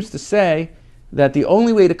he seems to say that the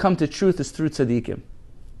only way to come to truth is through tzaddikim.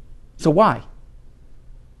 So why?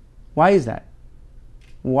 Why is that?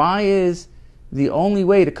 Why is the only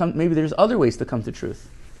way to come? Maybe there's other ways to come to truth.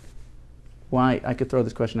 Why? I could throw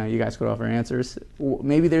this question out. You guys could offer answers.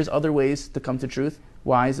 Maybe there's other ways to come to truth.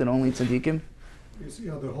 Why is it only tzaddikim? You see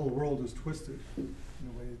how the whole world is twisted in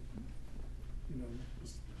a way,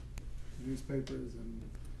 just newspapers and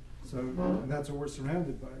that's what we're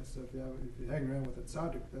surrounded by. So if you hang around with a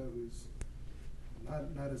tzaddik though who's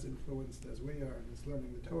not as influenced as we are and is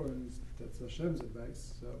learning the Torah, and that's Hashem's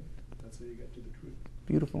advice, so that's how you get to the truth.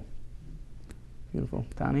 Beautiful.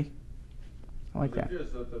 Tani? I like that. It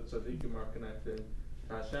appears that the tzaddikim are connected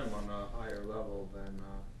to Hashem on a higher level than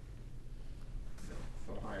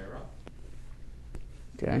from higher up.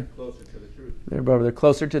 Okay. They're closer to the truth. They're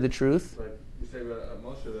closer to the truth. Like you say about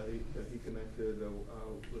Moshe that he connected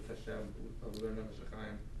with Hashem, learning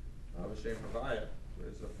Meshachayim, V'Shem Havaya,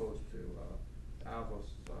 as opposed to Avos,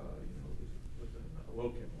 with an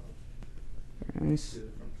awoken love. Very nice.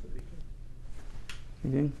 From tzaddikim.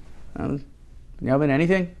 Anything? Yavin,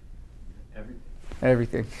 anything?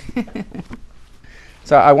 everything. Everything.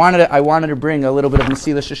 So I wanted to bring a little bit of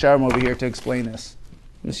Mesilas Yesharim over here to explain this.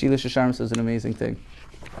 Mesilas Yesharim says an amazing thing.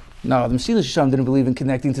 No, the Mesilas Yesharim didn't believe in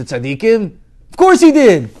connecting to tzaddikim. Of course he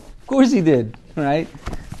did. Of course he did. Right?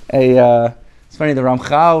 It's funny. The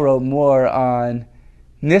Ramchal wrote more on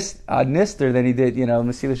Nister than he did.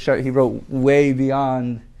 Mesilas Yesharim. He wrote way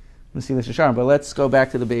beyond Mesilas Yesharim. But let's go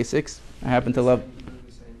back to the basics. I happen to love.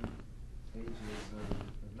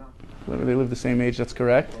 They live the same age. That's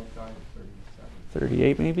correct.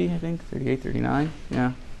 38 maybe, I think. 38, 39.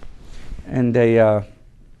 Yeah. And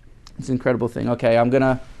it's an incredible thing. Okay, I'm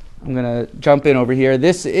gonna jump in over here.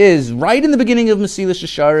 This is right in the beginning of Mesilas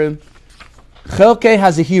Yesharim. Chelkei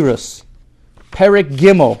Hazehirus, Perek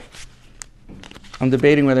Gimel. I'm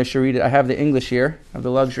debating whether I should read it. I have the English here. I have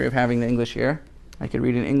the luxury of having the English here. I could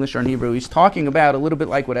read it in English or in Hebrew. He's talking about a little bit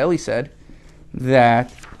like what Eli said,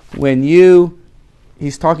 that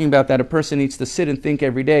he's talking about that a person needs to sit and think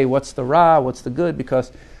every day, what's the ra, what's the good,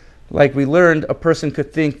 because like we learned, a person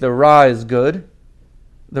could think the ra is good,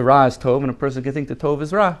 the ra is tov, and a person could think the tov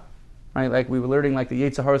is ra. Right? Like we were learning like the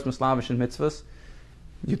Yetzer Haras Mislavish and mitzvahs.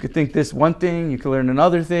 You could think this one thing, you could learn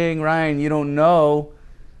another thing, right? And you don't know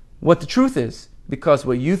what the truth is, because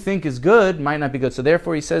what you think is good might not be good. So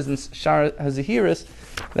therefore he says in Shar HaZehiris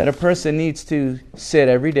that a person needs to sit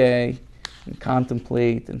every day and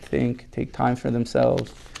contemplate and think, take time for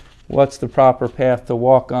themselves. What's the proper path to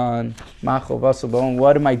walk on?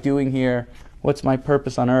 What am I doing here? What's my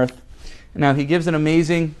purpose on earth? Now he gives an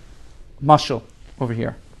amazing mashal over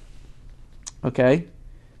here. Okay?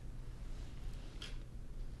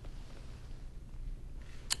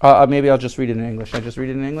 Maybe I'll just read it in English. I just read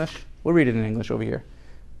it in English? We'll read it in English over here.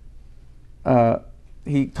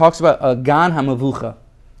 He talks about a gan hamavucha.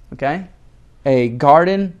 Okay? A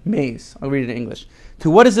garden maze. I'll read it in English.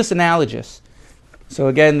 To what is this analogous? So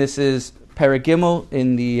again, this is Perek Gimel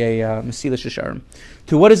in the Mesilas Yesharim.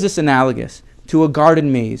 To what is this analogous? To a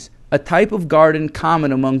garden maze, a type of garden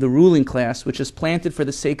common among the ruling class, which is planted for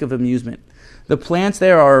the sake of amusement. The plants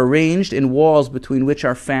there are arranged in walls between which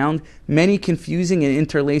are found many confusing and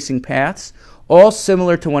interlacing paths, all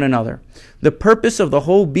similar to one another. The purpose of the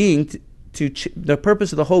whole being to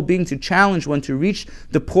challenge one to reach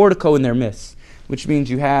the portico in their midst, which means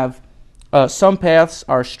you have some paths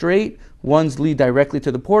are straight, ones lead directly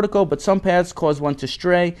to the portico, but some paths cause one to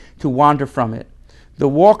stray, to wander from it. The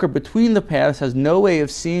walker between the paths has no way of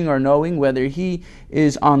seeing or knowing whether he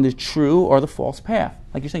is on the true or the false path.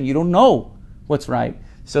 Like you're saying, you don't know what's right.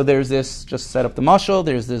 So there's this, just set up the mashal,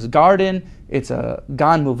 there's this garden, it's a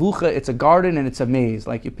gan mavucha, it's a garden and it's a maze,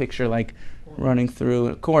 like you picture like running through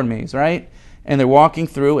a corn maze, right? And they're walking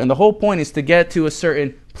through, and the whole point is to get to a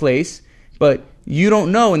certain place, but you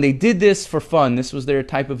don't know, and they did this for fun. This was their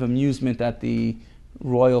type of amusement that the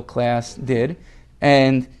royal class did.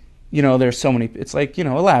 And, there's so many, it's like, a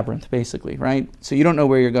labyrinth, basically, right? So you don't know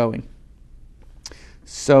where you're going.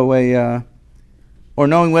 So or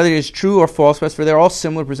knowing whether it is true or false, for they're all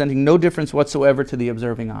similar, presenting no difference whatsoever to the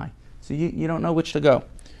observing eye. So you don't know which to go.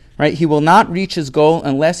 Right? He will not reach his goal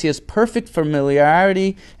unless he has perfect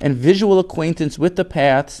familiarity and visual acquaintance with the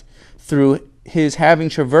paths through his having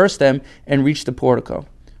traversed them and reached the portico.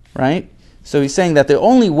 Right? So he's saying that the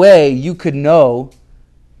only way you could know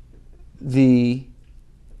the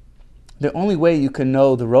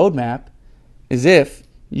roadmap is if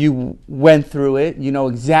you went through it, you know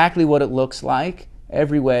exactly what it looks like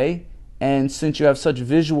every way, and since you have such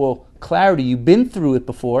visual clarity, you've been through it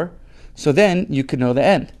before, so then you could know the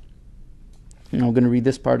end. And I'm going to read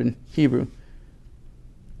this part in Hebrew.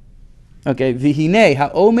 Okay, V'hinei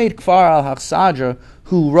ha'omed kfar al hachsadra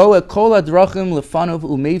hu roa kol hadrachim lefanov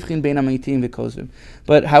u'mevchin bein ha'meitim v'kozim.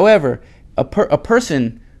 But however, a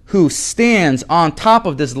person who stands on top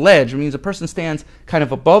of this ledge, means a person stands kind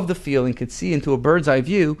of above the field and could see into a bird's eye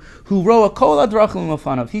view, hu roa kol hadrachim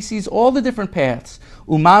lefanov. He sees all the different paths,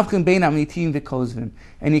 u'mavchin bein ha'meitim v'kozim.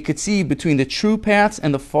 And he could see between the true paths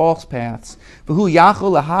and the false paths. And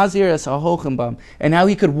how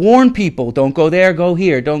he could warn people, don't go there, go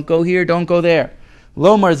here, don't go here, don't go there.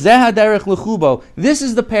 Lomar zeha derech lechubo. This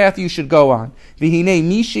is the path you should go on. V'hinei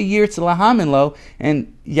misha yirtz lahamin lo,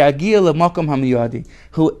 and yagia lemakom hamiyadi.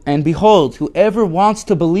 And behold, whoever wants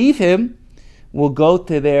to believe him will go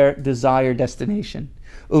to their desired destination.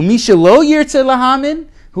 Umisha lo yirtz lahamin.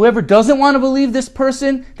 Whoever doesn't want to believe this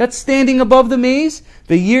person that's standing above the maze,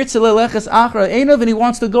 and he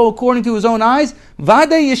wants to go according to his own eyes, he'll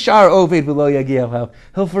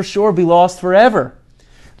for sure be lost forever.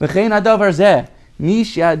 So the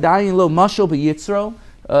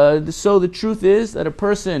truth is that a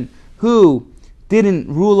person who didn't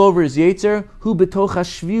rule over his Yetzer,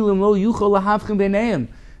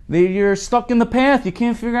 You're stuck in the path. You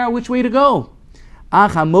can't figure out which way to go.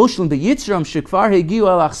 But the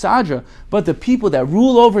people that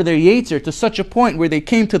rule over their Yetzer to such a point where they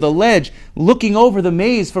came to the ledge, looking over the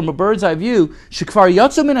maze from a bird's eye view,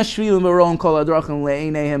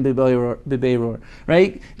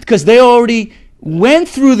 right? Because they already went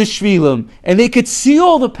through the Shvilim, and they could see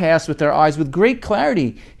all the paths with their eyes with great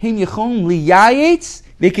clarity. They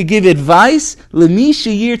could give advice,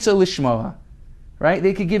 right?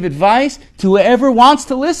 They could give advice to whoever wants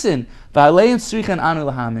to listen.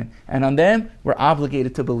 And on them, we're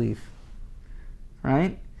obligated to believe.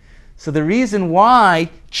 Right? So the reason why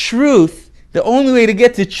truth, the only way to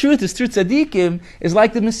get to truth is through tzaddikim, is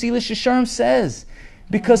like the Mesilas Yesharim says.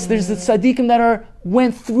 Because there's the tzaddikim that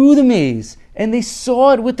went through the maze, and they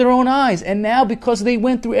saw it with their own eyes. And now because they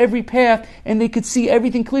went through every path, and they could see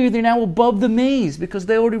everything clear, they're now above the maze, because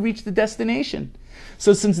they already reached the destination.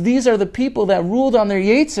 So since these are the people that ruled on their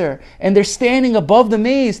Yetzer, and they're standing above the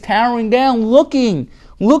maze, towering down, looking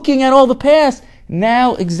at all the past,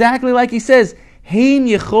 now, exactly like he says, Hein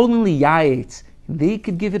Yecholim Liyayetz, they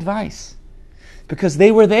could give advice. Because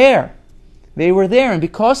they were there. They were there, and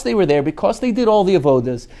because they were there, because they did all the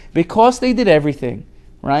avodas, because they did everything,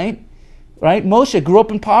 right? Right? Moshe grew up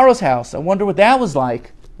in Paro's house. I wonder what that was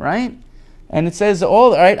like, right? And it says,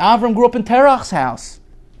 Avram grew up in Terach's house.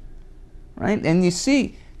 Right? And you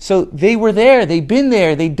see, so they were there, they've been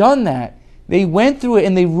there, they've done that. They went through it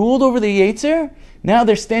and they ruled over the Yetzer. Now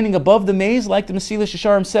they're standing above the maze, like the Mesilas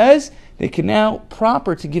Yesharim says. They can now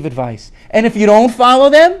proper to give advice. And if you don't follow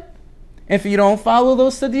them, if you don't follow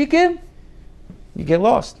those tzaddikim, you get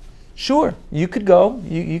lost. Sure, you could go,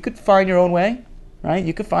 you could find your own way, right?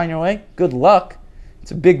 You could find your way. Good luck. It's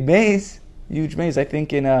a big maze, huge maze. I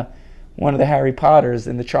think in one of the Harry Potters,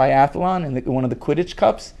 in the triathlon, in one of the Quidditch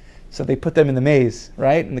cups. So they put them in the maze,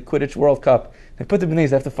 right? In the Quidditch World Cup. They put them in the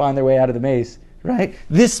maze. They have to find their way out of the maze, right?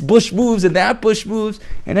 This bush moves and that bush moves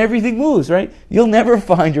and everything moves, right? You'll never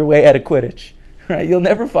find your way out of Quidditch, right? You'll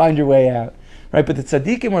never find your way out, right? But the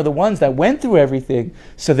tzaddikim are the ones that went through everything,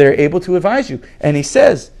 so they're able to advise you. And he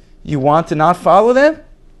says, you want to not follow them?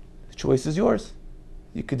 The choice is yours.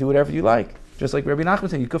 You could do whatever you like. Just like Rabbi Nachman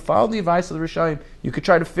said, you could follow the advice of the Rishayim. You could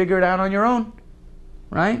try to figure it out on your own,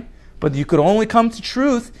 right? But you could only come to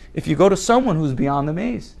truth if you go to someone who's beyond the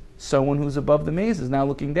maze. Someone who's above the maze is now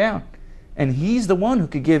looking down. And he's the one who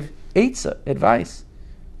could give Eitzah, advice.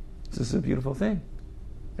 This is a beautiful thing.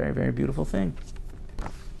 Very, very beautiful thing.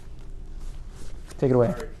 Take it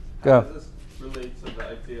away. Sorry. Go. How does this relate to the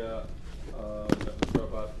idea that we spoke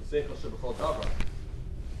about the Seichel Shebechol Davar?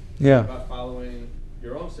 Yeah. About following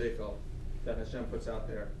your own Seichel that Hashem puts out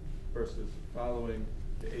there versus following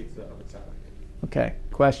the Eitzah of a tzaddik. Okay,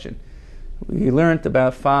 question. We learned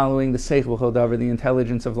about following the Seichel Chodavar, the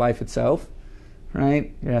intelligence of life itself,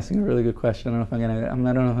 right? You're asking a really good question. I don't know if I'm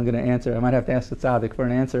going to answer. I might have to ask the tzaddik for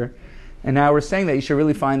an answer. And now we're saying that you should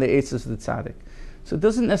really find the eitzos of the tzaddik. So it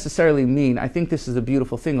doesn't necessarily mean, I think this is a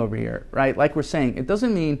beautiful thing over here, right? Like we're saying, it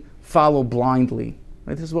doesn't mean follow blindly.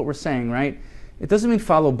 Right? This is what we're saying, right? It doesn't mean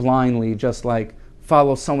follow blindly, just like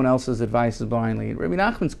follow someone else's advice blindly. Rabbi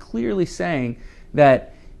Nachman's clearly saying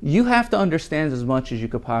that you have to understand as much as you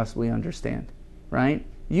could possibly understand, right?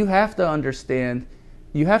 You have to understand,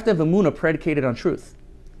 you have to have emunah predicated on truth,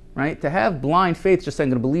 right? To have blind faith, just saying,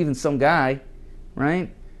 I'm going to believe in some guy,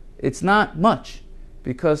 right? It's not much,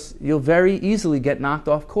 because you'll very easily get knocked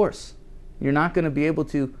off course. You're not going to be able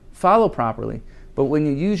to follow properly. But when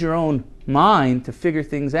you use your own mind to figure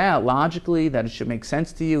things out logically, that it should make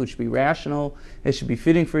sense to you, it should be rational, it should be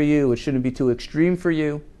fitting for you, it shouldn't be too extreme for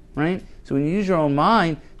you, right? So when you use your own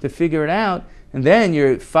mind to figure it out, and then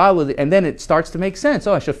you follow, and then it starts to make sense.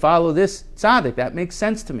 Oh, I should follow this tzaddik. That makes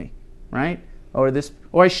sense to me, right? Or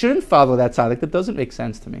I shouldn't follow that tzaddik. That doesn't make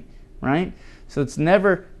sense to me, right? So it's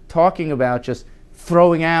never talking about just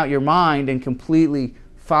throwing out your mind and completely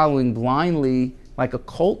following blindly like a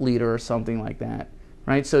cult leader or something like that,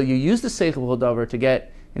 right? So you use the Seichel Hodavar to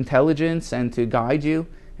get intelligence and to guide you.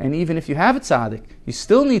 And even if you have a tzaddik, you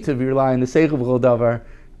still need to rely on the Seichel Hodavar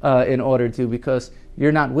in order to, because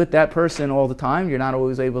you're not with that person all the time. You're not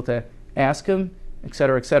always able to ask him,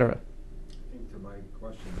 etc., etc. I think to my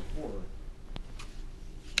question before,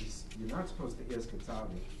 you're not supposed to ask a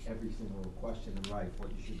tzaddik every single question in life, what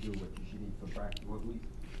you should do, what you should eat for breakfast.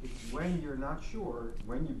 It's when you're not sure,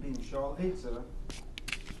 when you're being shal eitzah, you're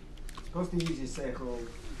supposed to use your seichel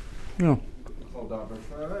chodavar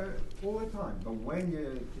for all the time. But when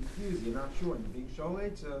you're confused, you're not sure, and you're being shal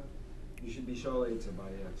eitzah, you should be shal eitzah by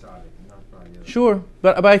a tzaddik, and not by a... Sure,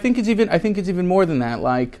 but I think it's even more than that.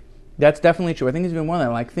 Like, that's definitely true. I think it's even more than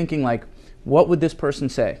that. Like thinking, like, what would this person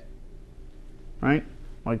say? Right?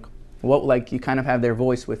 Like, what, like, you kind of have their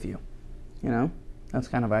voice with you, you know? That's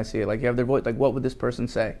kind of how I see it. Like, you have their voice, like, what would this person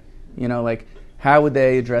say? You know, like, how would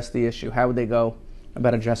they address the issue? How would they go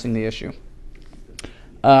about addressing the issue?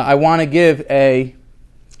 I want to give a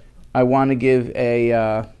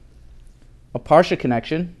Parsha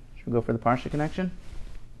connection. Should we go for the Parsha connection?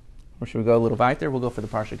 Or should we go a little weiter? We'll go for the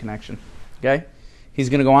Parsha connection. Okay? He's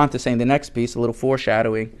going to go on to say in the next piece, a little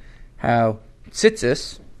foreshadowing, how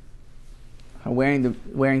tzitzis, wearing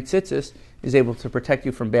tzitzis is able to protect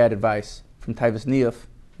you from bad advice, from taivas niyuf,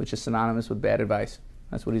 which is synonymous with bad advice.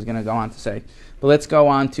 That's what he's going to go on to say. But let's go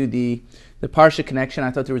on to the Parsha connection.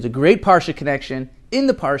 I thought there was a great Parsha connection in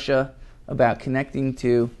the Parsha about connecting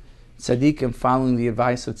to tzaddikim, following the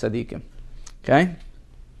advice of tzaddikim. Okay?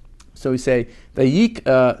 So we say,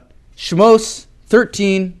 Shmos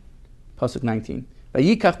 13, Pasuk 19.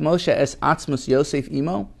 Vayikach Moshe es atzmus Yosef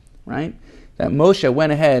imo, right? That Moshe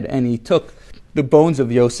went ahead and he took the bones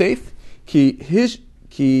of Yosef. Ki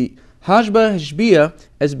hashba hashbia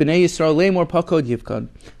es bnei Yisrael lemor pakod yivkod.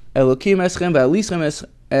 Elokim eschem va'alischem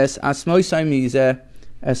es asmoisai mizeh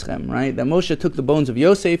eschem, right? That Moshe took the bones of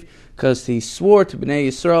Yosef because he swore to bnei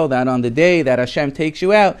Yisrael that on the day that Hashem takes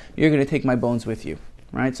you out, you're going to take my bones with you,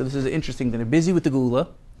 right? So this is interesting. They're busy with the Geula,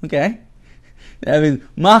 okay? Having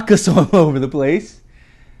makas all over the place.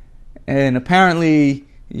 And apparently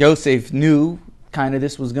Yosef knew kind of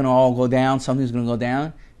this was going to all go down, something was going to go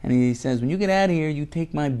down. And he says, when you get out of here, you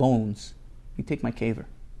take my bones. You take my caver,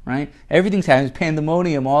 right? Everything's happening,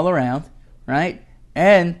 pandemonium all around, right?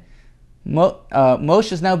 And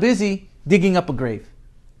Moshe is now busy digging up a grave,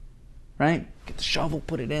 right? Get the shovel,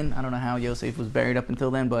 put it in. I don't know how Yosef was buried up until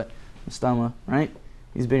then, but Mustama, right?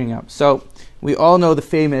 He's digging up. So we all know the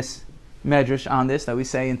famous medrash on this that we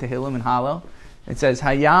say in Tehillim and Hallel. It says,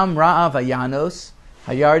 Hayam ra'av hayanos,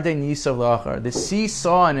 hayarden yisav la'achar. The sea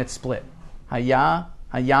saw and it split. Hayam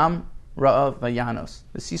ra'av hayanos.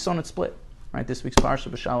 The sea saw and it split. Right? This week's Parsha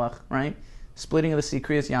B'Shalach, right? Splitting of the sea,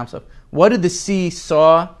 Kriyas Yamsuf. What did the sea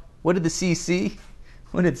saw? What did the sea see?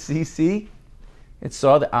 What did the sea see? It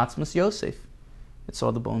saw the Atzmas Yosef. It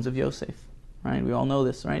saw the bones of Yosef. Right? We all know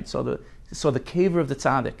this, right? It saw the caver of the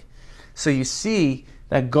tzaddik. So you see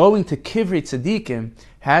that going to Kivri Tzaddikim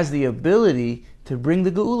has the ability to bring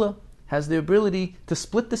the Geula, has the ability to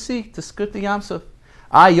split the sea, to split the Yamsuf.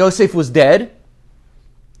 Yosef was dead,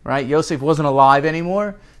 right? Yosef wasn't alive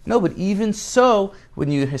anymore. No, but even so,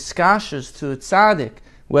 when you hiskashers to a tzaddik,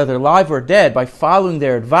 whether alive or dead, by following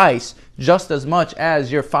their advice, just as much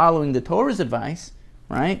as you're following the Torah's advice,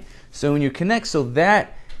 right? So when you connect, so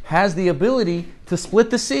that has the ability to split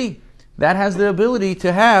the sea. That has the ability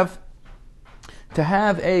to have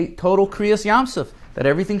a total Kriyas Yamsuf, that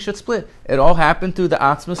everything should split. It all happened through the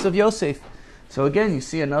Atzmas of Yosef. So again, you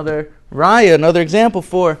see another raya, another example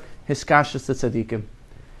for hiskashas to tzaddikim.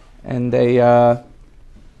 And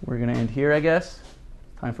we're going to end here, I guess.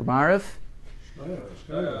 Time for Marav.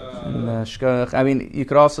 And I mean, you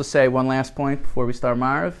could also say one last point before we start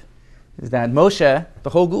Marav, is that Moshe, the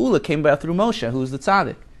whole Geula came about through Moshe, who's the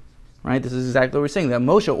tzaddik. Right? This is exactly what we're saying, that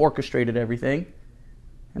Moshe orchestrated everything,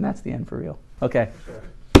 and that's the end for real. Okay.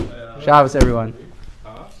 Shabbos, everyone.